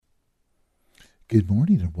Good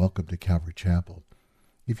morning and welcome to Calvary Chapel.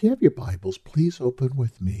 If you have your Bibles, please open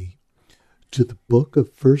with me to the book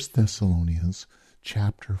of 1 Thessalonians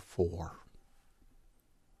chapter 4.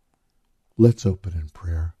 Let's open in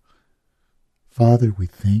prayer. Father, we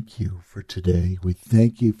thank you for today. We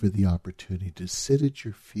thank you for the opportunity to sit at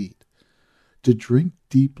your feet, to drink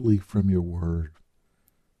deeply from your word.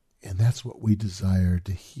 And that's what we desire,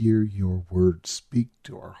 to hear your word speak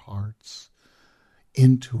to our hearts,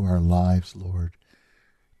 into our lives, Lord,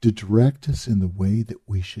 to direct us in the way that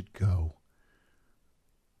we should go.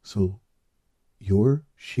 So your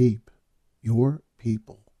sheep, your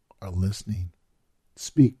people are listening.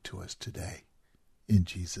 Speak to us today. In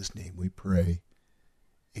Jesus' name we pray.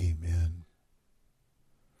 Amen.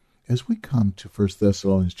 As we come to 1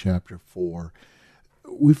 Thessalonians chapter 4,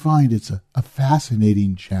 we find it's a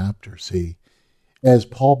fascinating chapter, see, as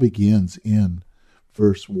Paul begins in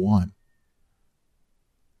verse 1.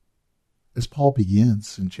 As Paul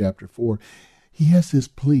begins in chapter 4, he has this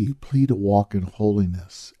plea to walk in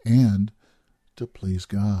holiness and to please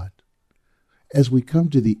God. As we come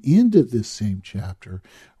to the end of this same chapter,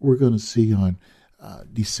 we're going to see on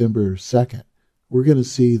December 2nd, we're going to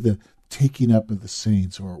see the taking up of the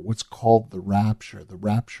saints, or what's called the rapture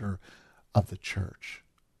of the church.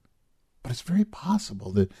 But it's very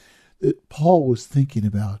possible that Paul was thinking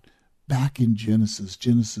about back in Genesis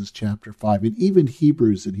chapter 5, and even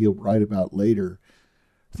Hebrews that he'll write about later,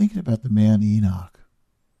 thinking about the man Enoch.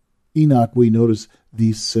 Enoch, we notice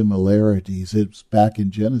these similarities. It's back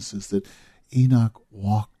in Genesis that Enoch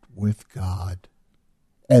walked with God.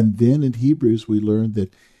 And then in Hebrews we learn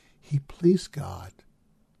that he pleased God.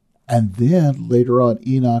 And then later on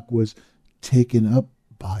Enoch was taken up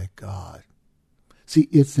by God. See,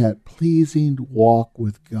 it's that pleasing walk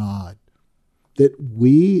with God, that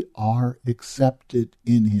we are accepted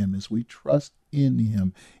in him as we trust in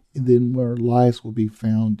him, and then our lives will be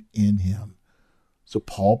found in him. So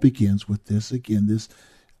Paul begins with this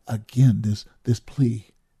plea.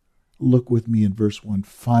 Look with me in verse 1.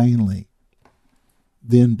 Finally,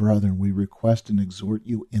 then, brethren, we request and exhort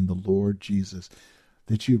you in the Lord Jesus,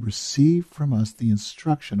 that you receive from us the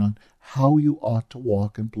instruction on how you ought to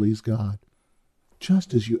walk and please God,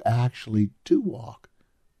 just as you actually do walk,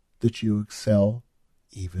 that you excel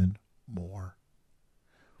even more.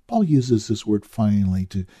 Paul uses this word finally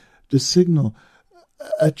to signal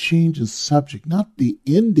a change in subject, not the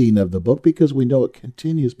ending of the book, because we know it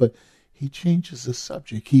continues, but he changes the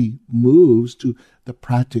subject. He moves to the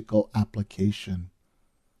practical application.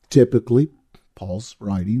 Typically, Paul's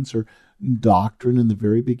writings are doctrine in the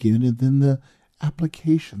very beginning, and then the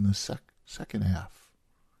application, the second half.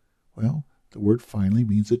 Well, the word finally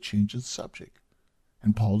means a change in subject.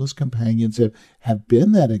 And Paul and his companions have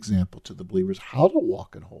been that example to the believers how to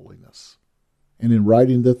walk in holiness. And in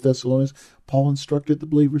writing the Thessalonians, Paul instructed the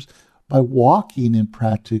believers by walking in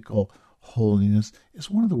practical holiness is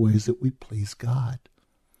one of the ways that we please God.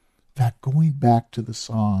 In fact, going back to the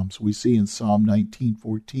Psalms, we see in Psalm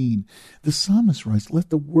 19:14, the psalmist writes, "Let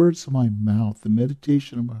the words of my mouth, the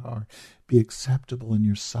meditation of my heart, be acceptable in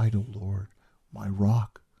your sight, O Lord, my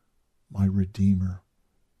rock, my redeemer."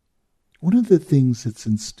 One of the things that's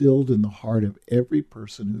instilled in the heart of every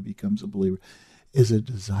person who becomes a believer is a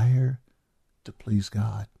desire to please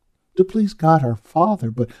God. To please God our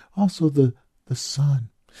Father, but also the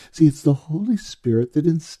Son. See, it's the Holy Spirit that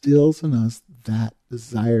instills in us that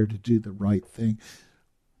desire to do the right thing.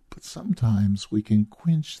 But sometimes we can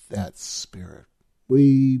quench that spirit.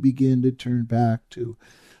 We begin to turn back to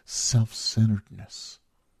self-centeredness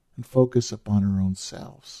and focus upon our own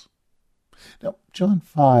selves. Now, John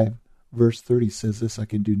 5, verse 30 says this, "I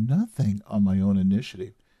can do nothing on my own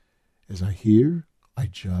initiative. As I hear, I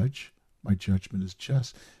judge. My judgment is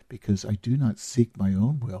just, because I do not seek my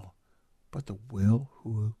own will, but the will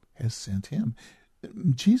who has sent him."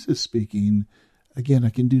 Jesus speaking, again, I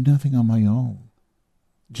can do nothing on my own.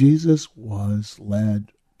 Jesus was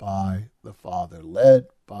led by the Father, led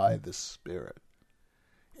by the Spirit.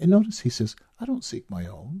 And notice he says, I don't seek my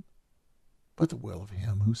own, but the will of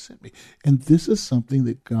him who sent me. And this is something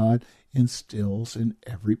that God instills in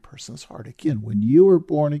every person's heart. Again, when you were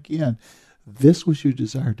born again, this was your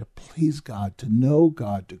desire to please God, to know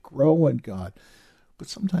God, to grow in God. But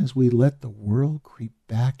sometimes we let the world creep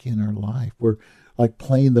back in our life. We're like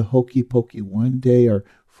playing the hokey pokey. One day our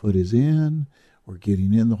foot is in, we're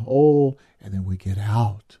getting in the hole, and then we get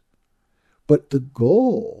out. But the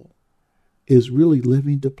goal is really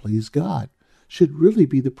living to please God. Should really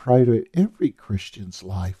be the priority of every Christian's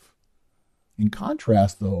life. In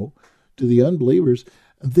contrast, though, to the unbelievers,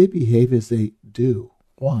 they behave as they do.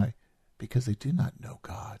 Why? Because they do not know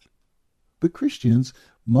God. But Christians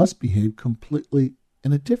must behave completely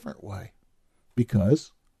in a different way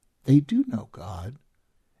because they do know God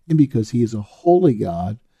and because he is a holy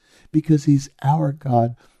God, because he's our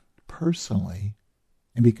God personally,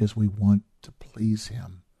 and because we want to please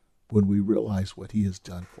him when we realize what he has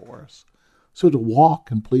done for us. So to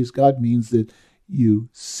walk and please God means that you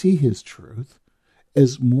see his truth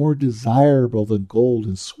as more desirable than gold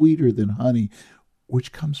and sweeter than honey,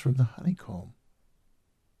 which comes from the honeycomb.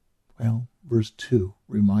 Well, verse 2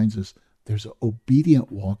 reminds us there's an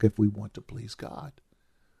obedient walk if we want to please God.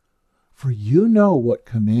 For you know what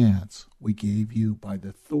commands we gave you by the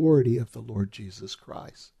authority of the Lord Jesus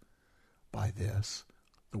Christ. By this,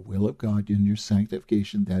 the will of God in your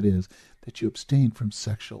sanctification, that is, that you abstain from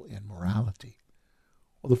sexual immorality.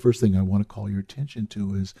 Well, the first thing I want to call your attention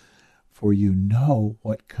to is, for you know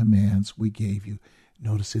what commands we gave you.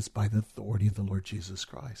 Notice it's by the authority of the Lord Jesus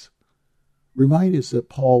Christ. Remind us that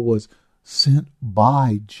Paul was sent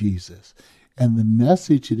by Jesus, and the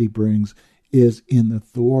message that he brings is in the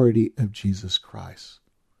authority of Jesus Christ.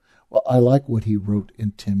 Well, I like what he wrote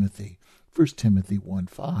in Timothy, 1 Timothy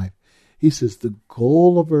 1:5. He says, the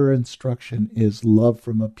goal of our instruction is love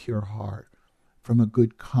from a pure heart, from a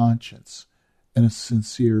good conscience, and a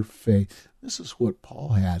sincere faith. This is what Paul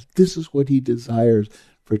had. This is what he desires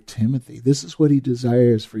for Timothy. This is what he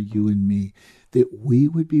desires for you and me, that we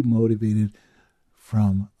would be motivated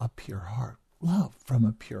from a pure heart, love from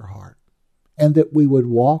a pure heart, and that we would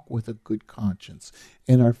walk with a good conscience,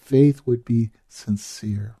 and our faith would be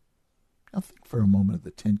sincere. Now think for a moment of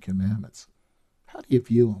the Ten Commandments. How do you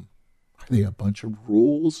view them? Are they a bunch of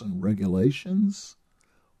rules and regulations?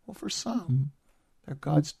 Well, for some, they're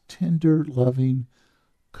God's tender, loving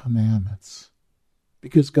commandments.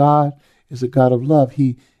 Because God is a God of love,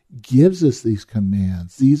 he gives us these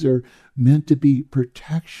commands. These are meant to be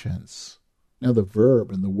protections. Now, the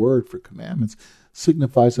verb and the word for commandments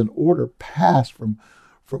signifies an order passed from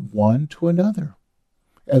one to another,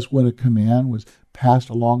 as when a command was passed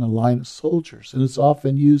along a line of soldiers, and it's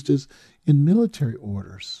often used as in military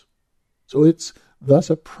orders. So it's thus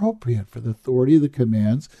appropriate for the authority of the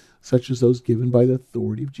commands, such as those given by the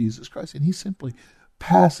authority of Jesus Christ. And he simply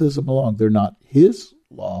passes them along. They're not his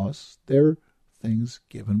laws. They're things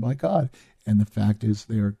given by God. And the fact is,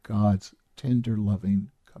 they are God's tender,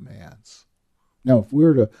 loving commands. Now, if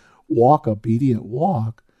we're to walk obedient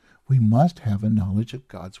walk, we must have a knowledge of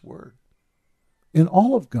God's word. And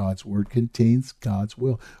all of God's word contains God's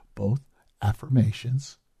will, both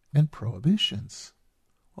affirmations and prohibitions.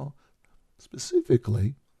 Well,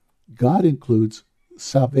 specifically, God includes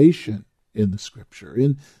salvation in the scripture,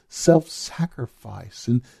 in self-sacrifice,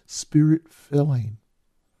 in spirit-filling.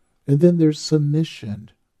 And then there's submission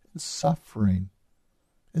and suffering,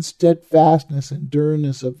 and steadfastness and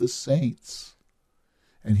endurance of the saints.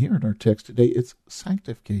 And here in our text today, it's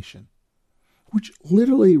sanctification, which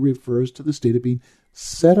literally refers to the state of being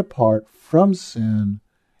set apart from sin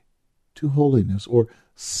to holiness, or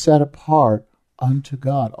set apart unto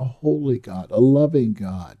God, a holy God, a loving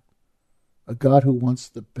God, a God who wants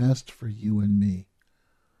the best for you and me.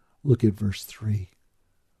 Look at verse 3.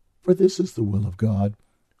 For this is the will of God,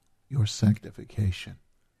 your sanctification.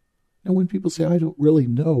 Now, when people say, I don't really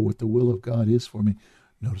know what the will of God is for me,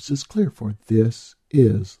 notice it's clear, for this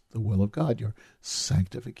is the will of God, your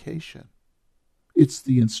sanctification. It's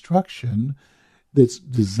the instruction that's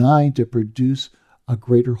designed to produce a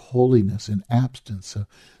greater holiness and abstinence of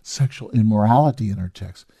sexual immorality in our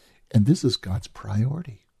text. And this is God's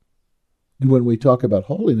priority. And when we talk about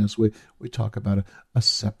holiness, we talk about a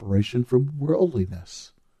separation from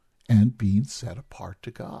worldliness and being set apart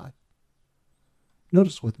to God.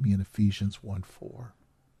 Notice with me in Ephesians 1:4.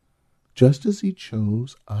 Just as he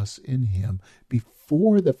chose us in him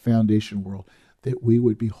before the foundation of the world, that we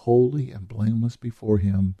would be holy and blameless before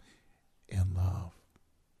him in love.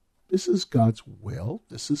 This is God's will.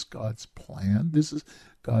 This is God's plan. This is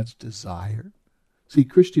God's desire. See,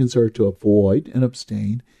 Christians are to avoid and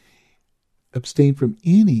abstain from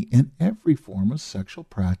any and every form of sexual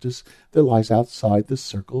practice that lies outside the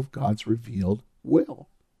circle of God's revealed will.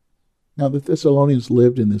 Now, the Thessalonians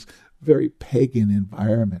lived in this very pagan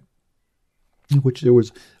environment in which there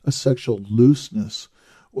was a sexual looseness,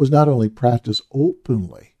 was not only practiced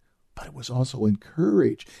openly, but it was also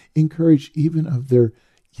encouraged even of their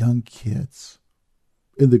young kids.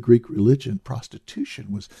 In the Greek religion,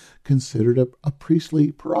 prostitution was considered a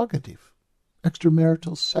priestly prerogative.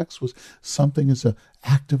 Extramarital sex was something as an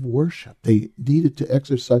act of worship. They needed to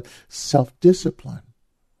exercise self-discipline,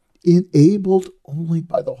 enabled only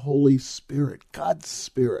by the Holy Spirit, God's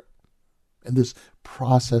Spirit. And this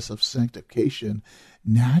process of sanctification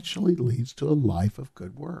naturally leads to a life of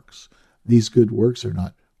good works. These good works are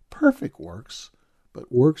not perfect works,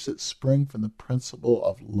 but works that spring from the principle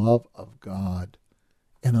of love of God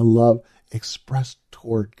and a love expressed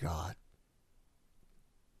toward God.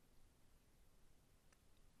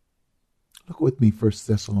 Look with me, 1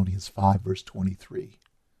 Thessalonians 5, verse 23.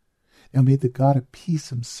 Now may the God of peace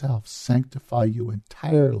himself sanctify you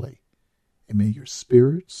entirely, and may your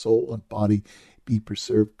spirit, soul, and body be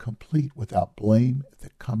preserved complete without blame at the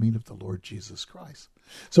coming of the Lord Jesus Christ.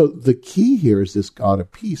 So the key here is this God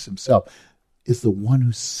of peace himself is the one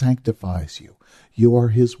who sanctifies you. You are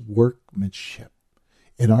his workmanship,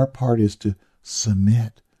 and our part is to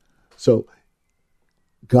submit. So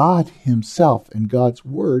God himself and God's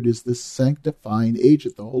word is the sanctifying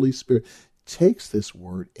agent. The Holy Spirit takes this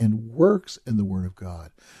word and works in the word of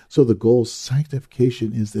God. So the goal of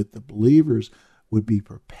sanctification is that the believers would be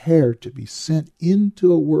prepared to be sent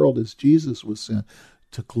into a world as Jesus was sent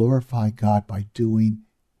to glorify God by doing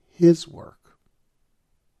his work.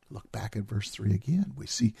 Look back at verse 3 again. We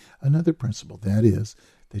see another principle. That is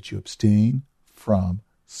that you abstain from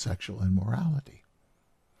sexual immorality.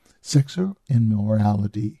 Sexual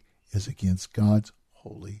immorality is against God's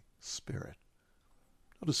Holy Spirit.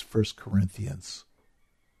 Notice 1 Corinthians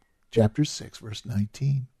chapter 6, verse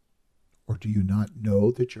 19. Or do you not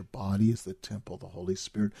know that your body is the temple of the Holy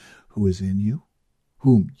Spirit who is in you,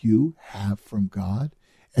 whom you have from God,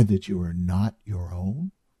 and that you are not your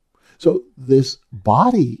own? So this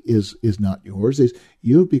body is not yours.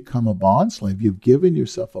 You've become a bondslave. You've given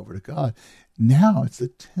yourself over to God. Now it's the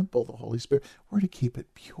temple of the Holy Spirit. We're to keep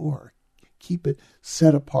it pure, keep it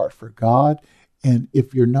set apart for God. And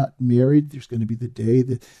if you're not married, there's going to be the day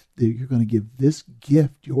that you're going to give this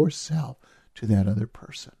gift yourself to that other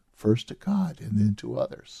person, first to God and then to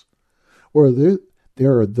others. Or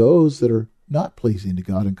there are those that are not pleasing to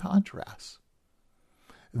God in contrast.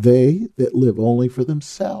 They that live only for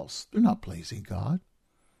themselves, they're not pleasing God.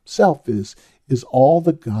 Self is all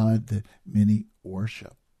the God that many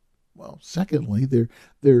worship. Well, secondly,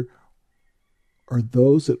 there are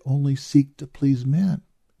those that only seek to please men.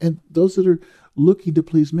 And those that are looking to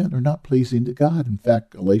please men are not pleasing to God. In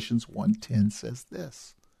fact, Galatians 1:10 says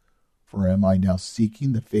this, "For am I now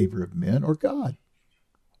seeking the favor of men or God?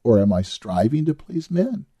 Or am I striving to please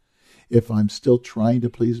men? If I'm still trying to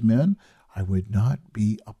please men, I would not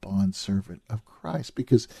be a bondservant of Christ,"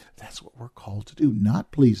 because that's what we're called to do,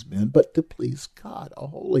 not please men, but to please God, a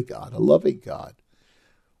holy God, a loving God.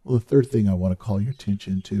 Well, the third thing I want to call your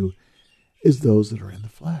attention to is those that are in the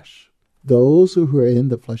flesh. Those who are in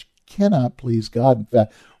the flesh cannot please God. In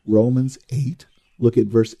fact, Romans 8, look at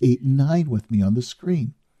verse 8 and 9 with me on the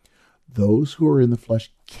screen. Those who are in the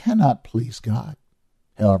flesh cannot please God.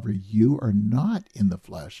 However, you are not in the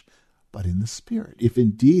flesh, but in the Spirit, if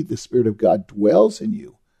indeed the Spirit of God dwells in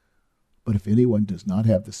you. But if anyone does not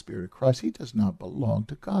have the Spirit of Christ, he does not belong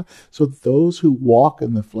to God. So those who walk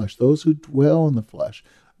in the flesh, those who dwell in the flesh,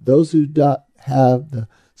 those who do not have the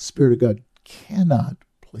Spirit of God cannot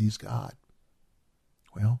please God.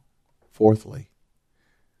 Well, fourthly,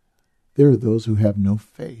 there are those who have no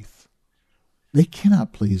faith. They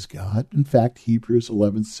cannot please God. In fact, Hebrews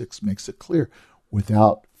 11:6 makes it clear.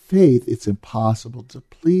 Without faith, it's impossible to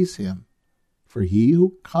please him. For he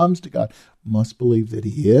who comes to God must believe that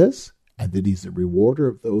he is, and that he's the rewarder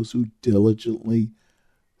of those who diligently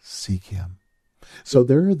seek him. So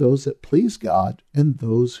there are those that please God and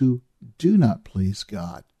those who do not please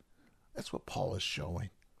God. That's what Paul is showing.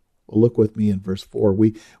 Well, look with me in verse 4.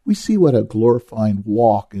 We see what a glorifying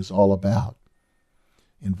walk is all about.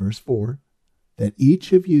 In verse 4, that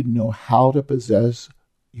each of you know how to possess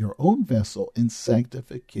your own vessel in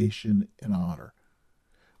sanctification and honor.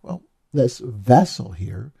 Well, this vessel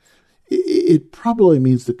here, it probably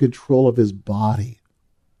means the control of his body.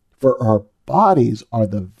 For our bodies are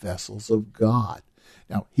the vessels of God.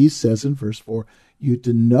 Now, he says in verse 4, you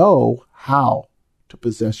to know how to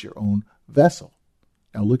possess your own vessel.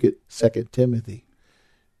 Now look at 2 Timothy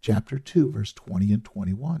chapter 2, verse 20 and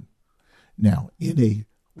 21. Now, in a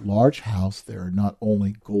large house there are not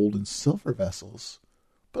only gold and silver vessels,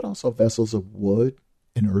 but also vessels of wood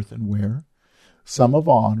and earthenware, some of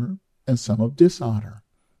honor and some of dishonor.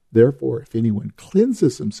 Therefore, if anyone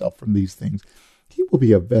cleanses himself from these things, he will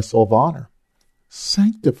be a vessel of honor,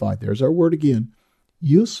 sanctified, there's our word again,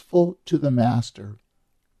 useful to the master,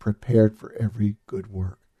 prepared for every good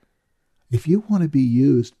work. If you want to be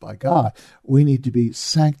used by God, we need to be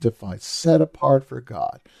sanctified, set apart for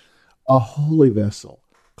God, a holy vessel,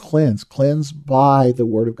 cleansed by the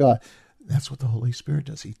word of God. That's what the Holy Spirit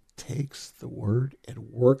does. He takes the word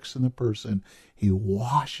and works in the person. He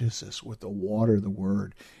washes us with the water of the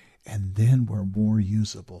word, and then we're more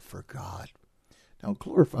usable for God. Now,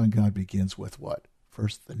 glorifying God begins with what?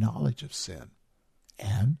 First, the knowledge of sin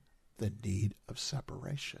and the need of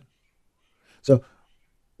separation. So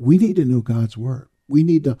we need to know God's word. We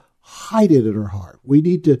need to hide it in our heart. We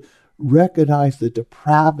need to recognize the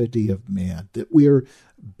depravity of man, that we are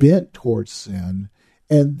bent towards sin,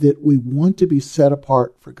 and that we want to be set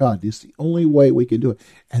apart for God. It's the only way we can do it.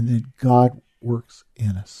 And then God works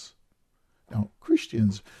in us. Now,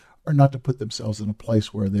 Christians are not to put themselves in a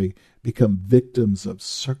place where they become victims of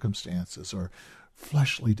circumstances or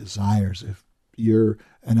fleshly desires. If you're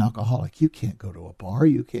an alcoholic, you can't go to a bar,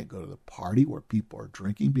 you can't go to the party where people are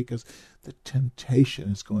drinking, because the temptation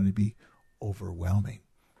is going to be overwhelming.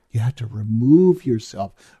 You have to remove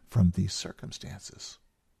yourself from these circumstances.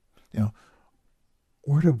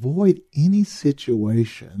 Or to avoid any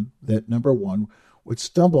situation that, number one, would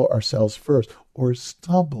stumble ourselves first or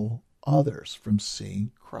stumble others from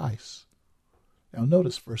seeing Christ. Now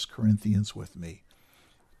notice 1 Corinthians with me,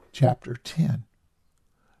 chapter 10.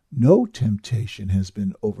 No temptation has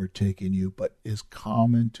been overtaken you, but is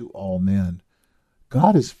common to all men.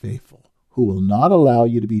 God is faithful, who will not allow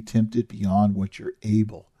you to be tempted beyond what you're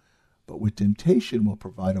able, but with temptation will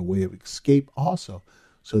provide a way of escape also,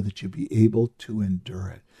 so that you'll be able to endure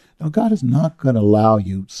it. Now, God is not going to allow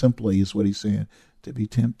you, simply is what he's saying, to be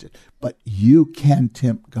tempted. But you can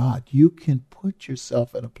tempt God. You can put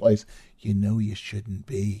yourself in a place you know you shouldn't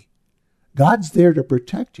be. God's there to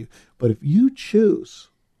protect you. But if you choose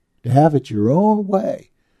to have it your own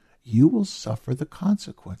way, you will suffer the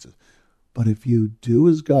consequences. But if you do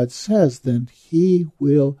as God says, then he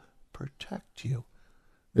will protect you.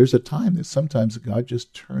 There's a time that sometimes God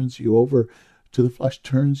just turns you over to the flesh,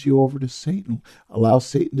 turns you over to Satan, allows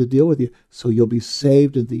Satan to deal with you so you'll be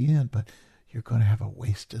saved in the end, but you're going to have a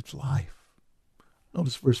wasted life.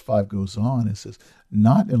 Notice verse 5 goes on. It says,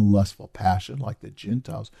 not in lustful passion like the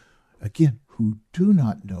Gentiles, again, who do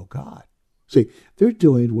not know God. See, they're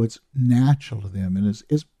doing what's natural to them, and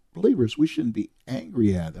as believers, we shouldn't be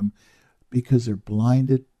angry at them because they're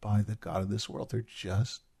blinded by the god of this world. They're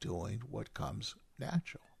just doing what comes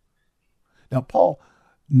natural. Now, Paul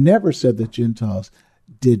never said that Gentiles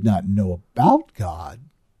did not know about God.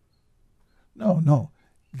 No.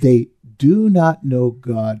 They do not know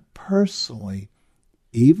God personally,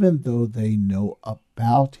 even though they know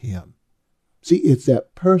about him. See, it's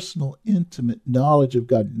that personal, intimate knowledge of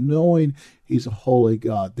God, knowing he's a holy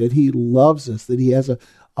God, that he loves us, that he has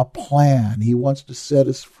a plan. He wants to set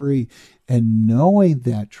us free. And knowing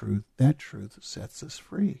that truth sets us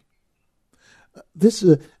free. This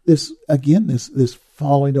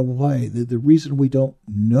falling away, the reason we don't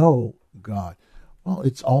know God, well,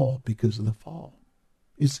 it's all because of the fall.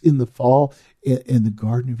 It's in the fall in the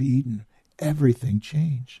Garden of Eden, everything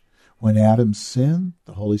changed. When Adam sinned,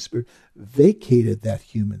 the Holy Spirit vacated that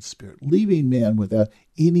human spirit, leaving man without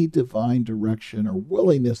any divine direction or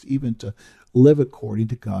willingness even to live according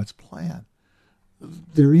to God's plan.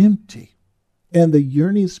 They're empty. And the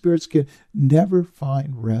yearning spirits can never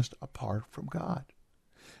find rest apart from God.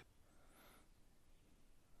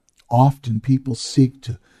 Often people seek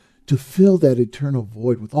to fill that eternal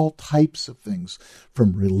void with all types of things,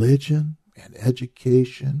 from religion and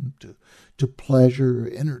education to pleasure,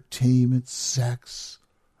 entertainment, sex,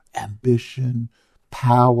 ambition,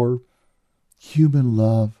 power, human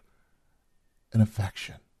love, and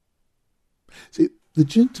affection. See, the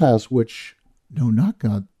Gentiles which know not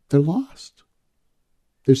God, they're lost.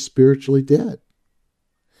 They're spiritually dead.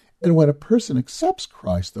 And when a person accepts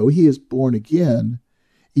Christ, though, he is born again.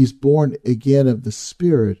 He's born again of the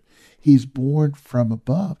Spirit. He's born from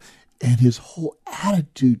above. And his whole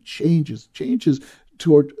attitude changes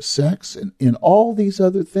toward sex and all these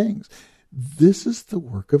other things. This is the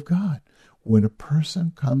work of God. When a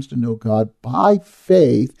person comes to know God by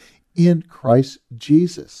faith in Christ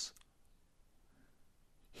Jesus,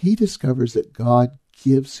 he discovers that God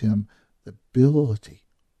gives him the ability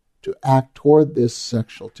to act toward this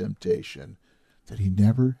sexual temptation that he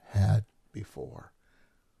never had before.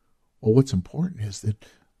 Well, what's important is that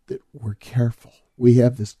we're careful. We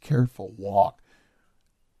have this careful walk.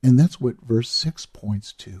 And that's what verse 6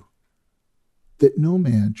 points to. That no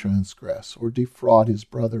man transgress or defraud his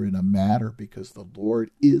brother in a matter, because the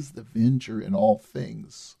Lord is the avenger in all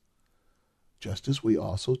things. Just as we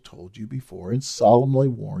also told you before and solemnly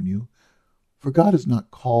warn you, for God has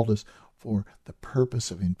not called us for the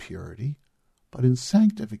purpose of impurity, but in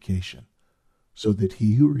sanctification, so that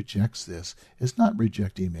he who rejects this is not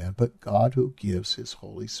rejecting man, but God who gives his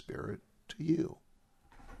Holy Spirit to you.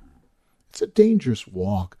 It's a dangerous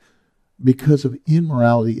walk, because of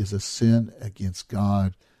immorality is a sin against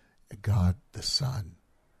God and God the Son.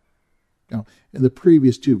 Now, in the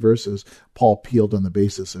previous two verses, Paul appealed on the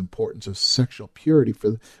basis of the importance of sexual purity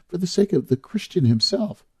for the sake of the Christian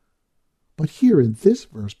himself. But here in this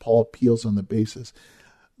verse, Paul appeals on the basis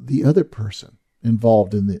the other person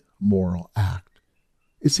involved in the moral act.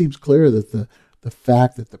 It seems clear that the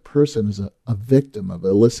fact that the person is a victim of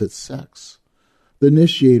illicit sex, the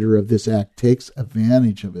initiator of this act takes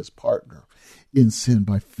advantage of his partner in sin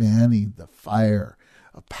by fanning the fire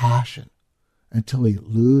of passion until he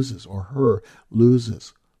loses or her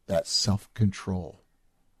loses that self-control.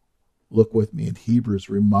 Look with me in Hebrews,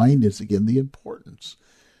 remind us again the importance.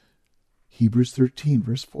 Hebrews 13,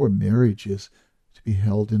 verse 4, marriage is to be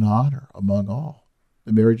held in honor among all.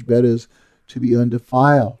 The marriage bed is to be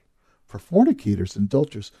undefiled. For fornicators and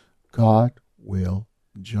adulterers, God will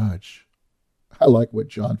judge. I like what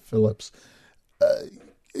John Phillips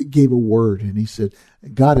gave a word, and he said,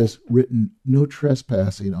 God has written no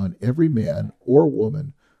trespassing on every man or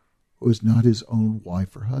woman who is not his own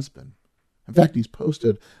wife or husband. In fact, he's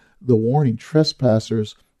posted the warning,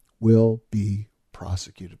 trespassers will be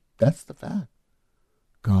prosecuted. That's the fact.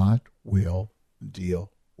 God will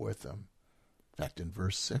deal with them. In fact, in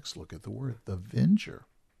verse 6, look at the word, the avenger.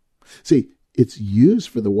 See, it's used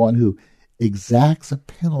for the one who exacts a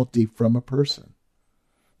penalty from a person.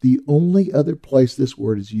 The only other place this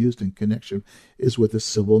word is used in connection is with a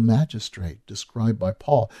civil magistrate, described by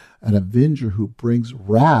Paul, an avenger who brings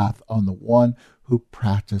wrath on the one who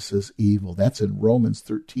practices evil. That's in Romans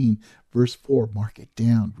 13, verse 4. Mark it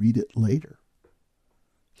down. Read it later.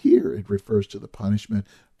 Here it refers to the punishment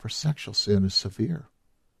for sexual sin as severe.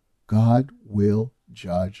 God will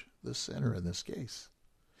judge the sinner in this case.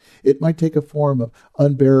 It might take a form of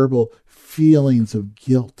unbearable feelings of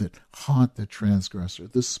guilt that haunt the transgressor,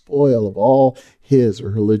 the spoil of all his or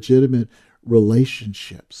her legitimate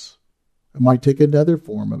relationships. It might take another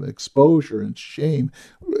form of exposure and shame.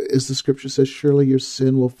 As the scripture says, surely your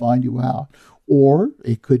sin will find you out. Or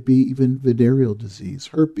it could be even venereal disease,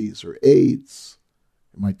 herpes or AIDS.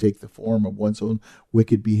 It might take the form of one's own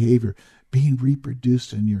wicked behavior, being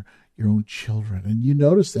reproduced in your own children. And you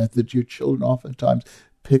notice that your children oftentimes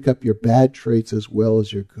pick up your bad traits as well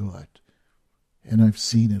as your good. And I've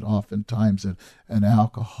seen it oftentimes in an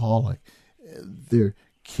alcoholic. Their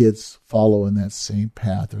kids follow in that same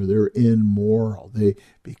path, or they're immoral. They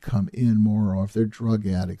become immoral. If they're drug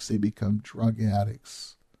addicts, they become drug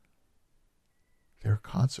addicts. There are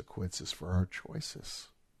consequences for our choices.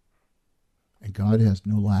 And God has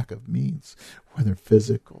no lack of means, whether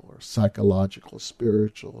physical or psychological,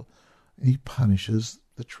 spiritual. And he punishes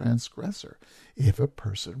the transgressor if a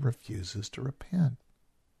person refuses to repent.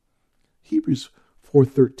 Hebrews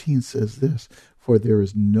 4:13 says this, for there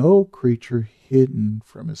is no creature hidden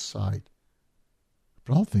from his sight,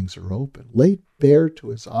 but all things are open, laid bare to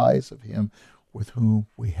his eyes of him with whom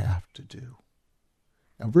we have to do.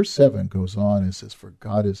 Now verse 7 goes on and says, for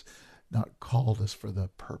God has not called us for the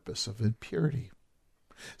purpose of impurity.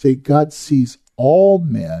 See, God sees all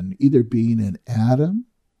men either being in Adam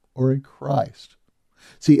or in Christ.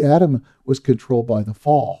 See, Adam was controlled by the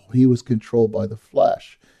fall. He was controlled by the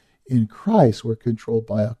flesh. In Christ, we're controlled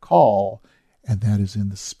by a call, and that is in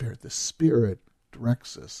the Spirit. The Spirit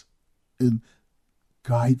directs us and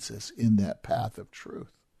guides us in that path of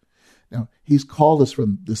truth. Now, he's called us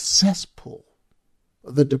from the cesspool,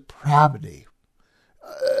 the depravity,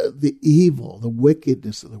 the evil, the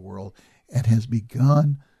wickedness of the world, and has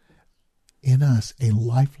begun in us a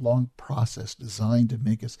lifelong process designed to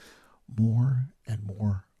make us more and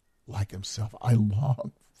more like himself. I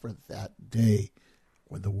long for that day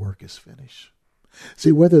when the work is finished.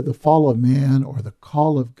 See, whether the fall of man or the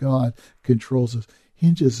call of God controls us,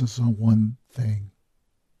 hinges us on one thing.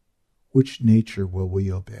 Which nature will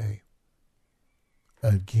we obey?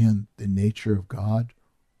 Again, the nature of God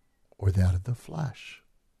or that of the flesh?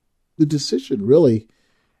 The decision really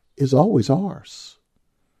is always ours.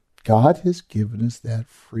 God has given us that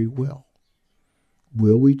free will.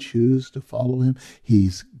 Will we choose to follow him?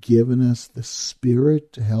 He's given us the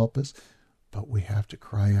Spirit to help us, but we have to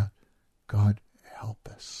cry out, God, help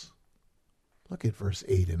us. Look at verse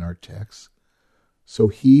 8 in our text. So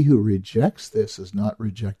he who rejects this is not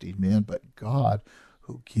rejecting man, but God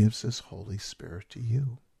who gives his Holy Spirit to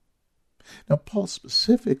you. Now, Paul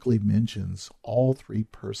specifically mentions all three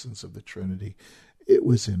persons of the Trinity. It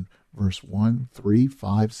was in verse 1, 3,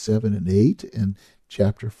 5, 7, and 8. In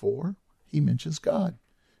chapter 4, he mentions God.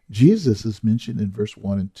 Jesus is mentioned in verse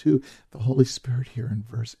 1 and 2. The Holy Spirit here in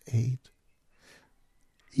verse 8.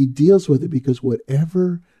 He deals with it because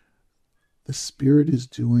whatever the Spirit is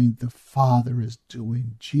doing, the Father is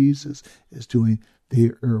doing, Jesus is doing,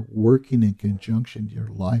 they are working in conjunction in your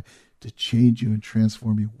life to change you and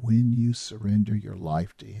transform you when you surrender your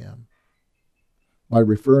life to him. By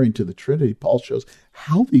referring to the Trinity, Paul shows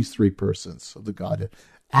how these three persons of the Godhead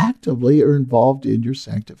actively are involved in your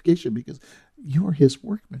sanctification because you are his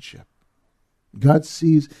workmanship. God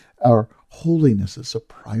sees our holiness as a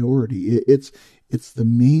priority. It's the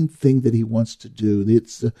main thing that he wants to do.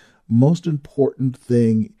 It's the most important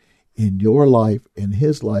thing in your life, in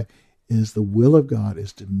his life, is the will of God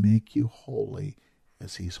is to make you holy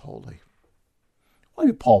as he's holy. Why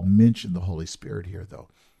did Paul mention the Holy Spirit here, though?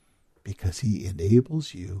 Because he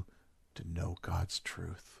enables you to know God's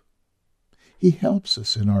truth. He helps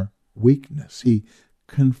us in our weakness. He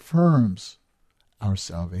confirms our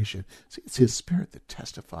salvation. See, it's his Spirit that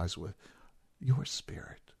testifies with your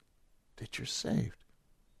spirit that you're saved.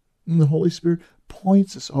 And the Holy Spirit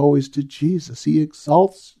points us always to Jesus. He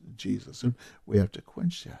exalts Jesus, and we have to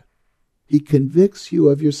quench that. He convicts you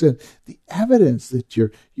of your sin. The evidence that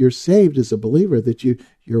you're saved as a believer, that you're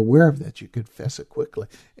aware of that, you confess it quickly.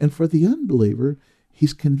 And for the unbeliever,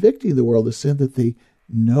 he's convicting the world of sin that they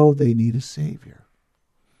know they need a Savior.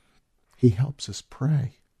 He helps us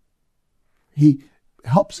pray. He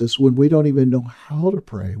helps us when we don't even know how to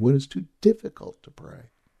pray, when it's too difficult to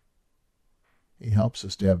pray. He helps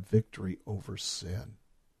us to have victory over sin.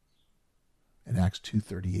 In Acts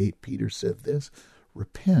 2:38, Peter said this,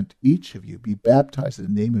 "Repent, each of you, be baptized in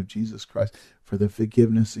the name of Jesus Christ for the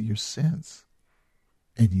forgiveness of your sins,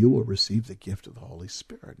 and you will receive the gift of the Holy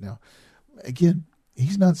Spirit." Now, again,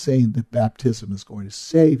 he's not saying that baptism is going to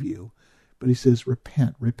save you, but he says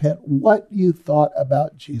repent. Repent what you thought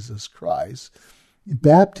about Jesus Christ.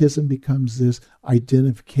 Baptism becomes this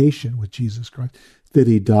identification with Jesus Christ, that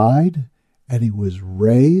he died and he was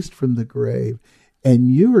raised from the grave,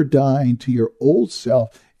 and you are dying to your old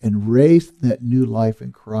self and raised that new life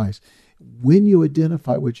in Christ. When you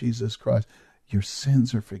identify with Jesus Christ, your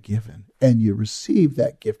sins are forgiven, and you receive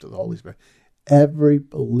that gift of the Holy Spirit. Every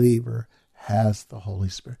believer has the Holy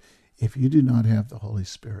Spirit. If you do not have the Holy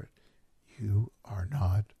Spirit, you are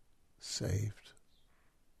not saved.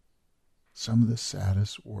 Some of the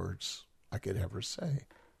saddest words I could ever say.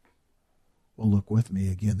 Well, look with me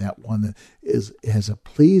again. That one that has a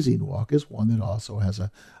pleasing walk is one that also has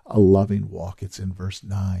a loving walk. It's in verse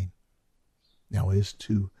 9. Now, as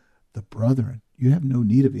to the brethren, you have no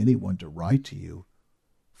need of anyone to write to you,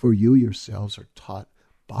 for you yourselves are taught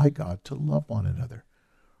by God to love one another.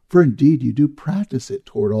 For indeed you do practice it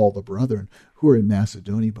toward all the brethren who are in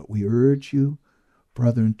Macedonia, but we urge you,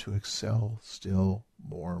 brethren, to excel still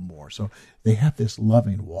more and more. So they have this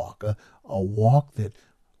loving walk, a walk that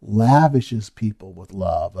lavishes people with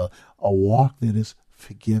love, a walk that is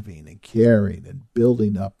forgiving and caring and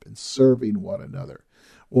building up and serving one another,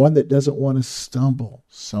 one that doesn't want to stumble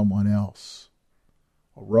someone else.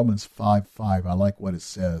 Well, Romans 5:5, I like what it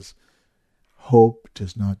says. Hope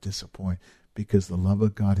does not disappoint, because the love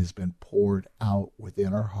of God has been poured out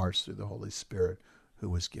within our hearts through the Holy Spirit who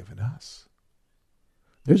was given us.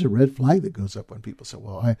 There's a red flag that goes up when people say,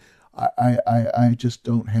 well, I just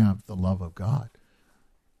don't have the love of God.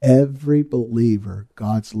 Every believer,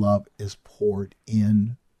 God's love is poured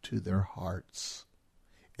into their hearts.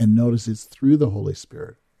 And notice it's through the Holy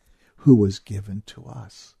Spirit who was given to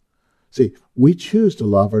us. See, we choose to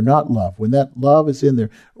love or not love. When that love is in there,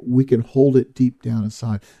 we can hold it deep down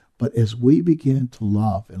inside. But as we begin to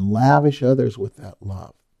love and lavish others with that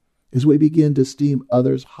love, as we begin to esteem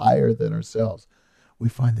others higher than ourselves, we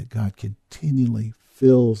find that God continually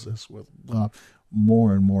fills us with love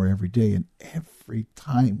more and more every day. And every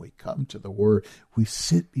time we come to the Word, we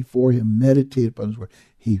sit before Him, meditate upon His Word,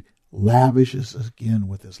 He lavishes us again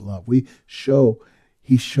with His love.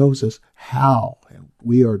 He shows us how and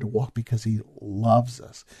we are to walk because He loves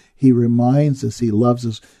us. He reminds us He loves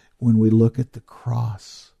us when we look at the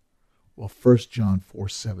cross. Well, 1 John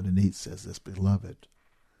 4:7-8 says this, Beloved,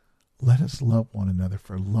 let us love one another,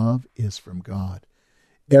 for love is from God.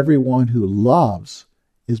 Everyone who loves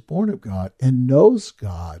is born of God and knows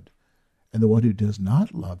God. And the one who does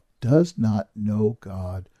not love does not know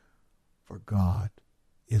God, for God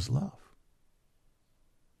is love.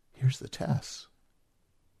 Here's the test.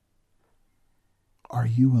 Are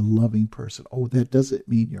you a loving person? Oh, that doesn't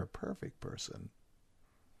mean you're a perfect person.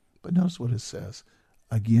 But notice what it says.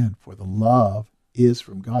 Again, for the love is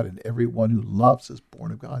from God, and everyone who loves is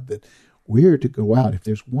born of God. That we're to go out. If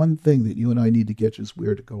there's one thing that you and I need to get, is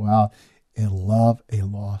we're to go out and love a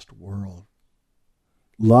lost world.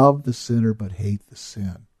 Love the sinner, but hate the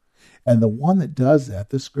sin. And the one that does that,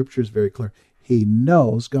 the scripture is very clear. He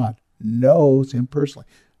knows God, knows Him personally.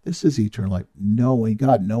 This is eternal life, knowing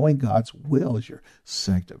God. Knowing God's will is your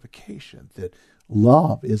sanctification. That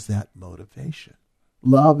love is that motivation.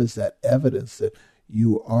 Love is that evidence that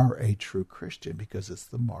you are a true Christian because it's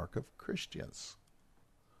the mark of Christians.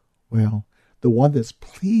 Well, the one that's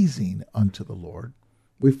pleasing unto the Lord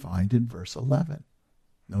we find in verse 11.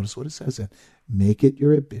 Notice what it says then. Make it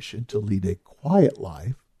your ambition to lead a quiet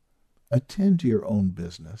life, attend to your own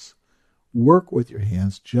business, work with your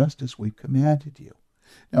hands just as we've commanded you.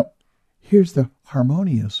 Now, here's the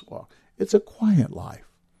harmonious walk. It's a quiet life.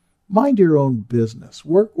 Mind your own business.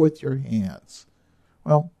 Work with your hands.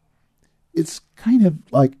 Well, it's kind of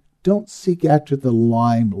like don't seek after the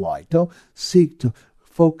limelight. Don't seek to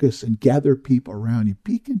focus and gather people around you.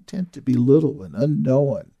 Be content to be little and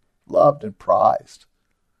unknown, loved and prized.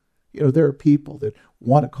 There are people that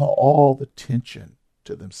want to call all the attention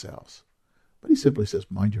to themselves. But he simply says,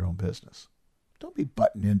 mind your own business. Don't be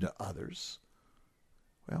butting into others.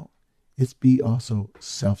 Well, it's be also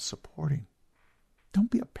self-supporting.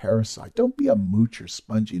 Don't be a parasite. Don't be a moocher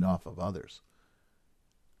sponging off of others.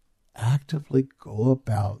 Actively go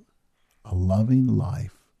about a loving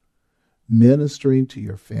life, ministering to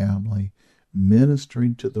your family,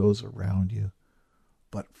 ministering to those around you,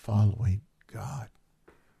 but following God.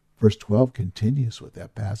 Verse 12 continues with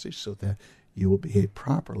that passage so that you will behave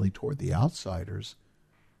properly toward the outsiders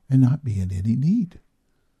and not be in any need.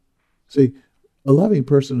 See, a loving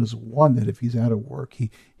person is one that if he's out of work,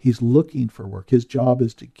 he's looking for work. His job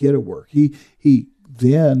is to get a work. He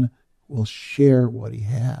then will share what he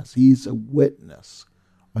has. He's a witness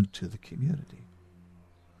unto the community.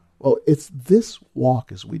 Well, it's this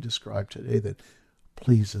walk, as we described today, that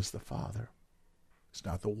pleases the Father. It's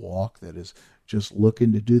not the walk that is just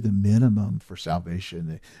looking to do the minimum for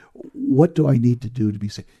salvation. What do I need to do to be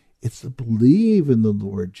saved? It's to believe in the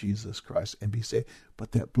Lord Jesus Christ and be saved.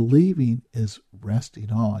 But that believing is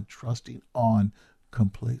resting on, trusting on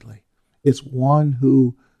completely. It's one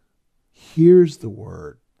who hears the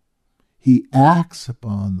word. He acts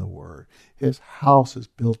upon the word. His house is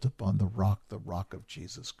built upon the rock of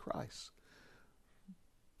Jesus Christ.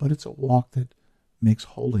 But it's a walk that makes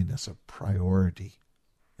holiness a priority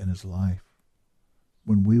in his life.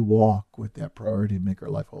 When we walk with that priority to make our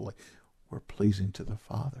life holy, we're pleasing to the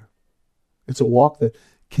Father. It's a walk that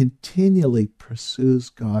continually pursues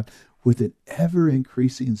God with an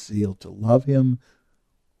ever-increasing zeal to love him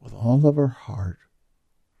with all of our heart,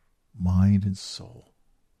 mind, and soul.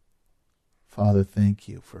 Father, thank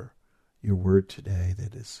you for your word today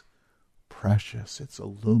that is precious. It's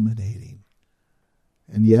illuminating.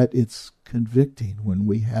 And yet it's convicting when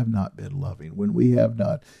we have not been loving, when we have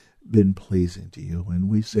not been pleasing to you, when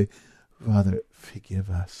we say, Father, forgive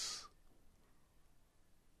us.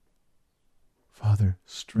 Father,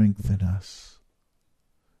 strengthen us.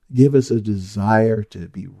 Give us a desire to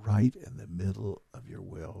be right in the middle of your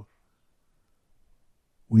will.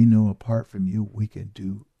 We know apart from you, we can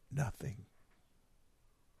do nothing.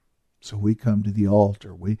 So we come to the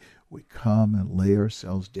altar. We come and lay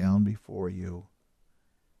ourselves down before you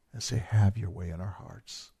and say, have your way in our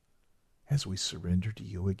hearts as we surrender to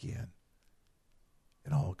you again.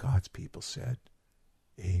 And all God's people said,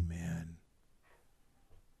 amen.